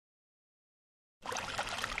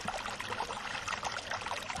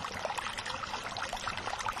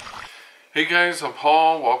Hey guys, I'm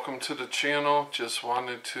Paul. Welcome to the channel. Just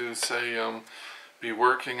wanted to say be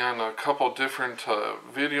working on a couple different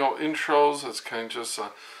video intros. It's kind of just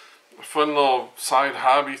a fun little side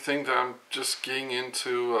hobby thing that I'm just getting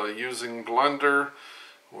into using Blender,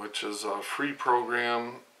 which is a free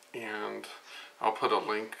program, and I'll put a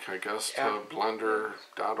link, I guess, to blender.org,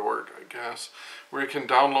 I guess, where you can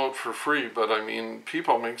download for free. But I mean,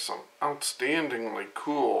 people make some outstandingly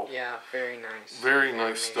cool, very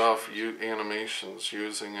nice stuff, animations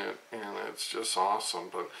using it, and it's just awesome.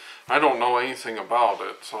 But I don't know anything about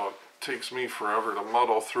it, so it takes me forever to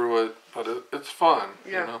muddle through it. But it's fun,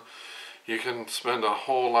 you know. You can spend a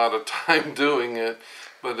whole lot of time doing it,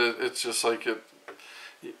 but it's just like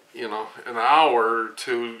you know, an hour or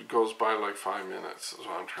two goes by like 5 minutes is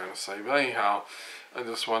what I'm trying to say. But anyhow, I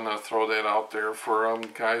just want to throw that out there for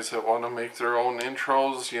guys that want to make their own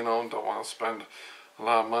intros, you know, don't want to spend a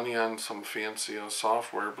lot of money on some fancy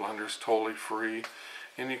software. Blender's totally free,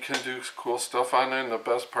 and you can do cool stuff on it. And the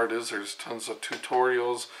best part is there's tons of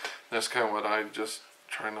tutorials. That's kind of what I just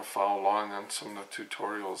trying to follow along on some of the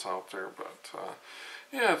tutorials out there. But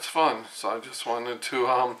yeah, it's fun. So I just wanted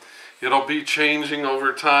to, it'll be changing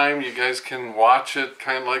over time. You guys can watch it,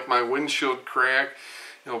 kind of like my windshield crack.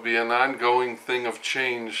 It'll be an ongoing thing of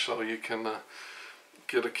change, so you can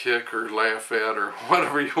get a kick or laugh at or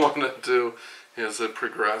whatever you want to do as it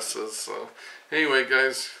progresses. So anyway,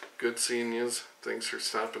 guys, good seeing you. Thanks for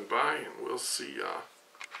stopping by, and we'll see ya.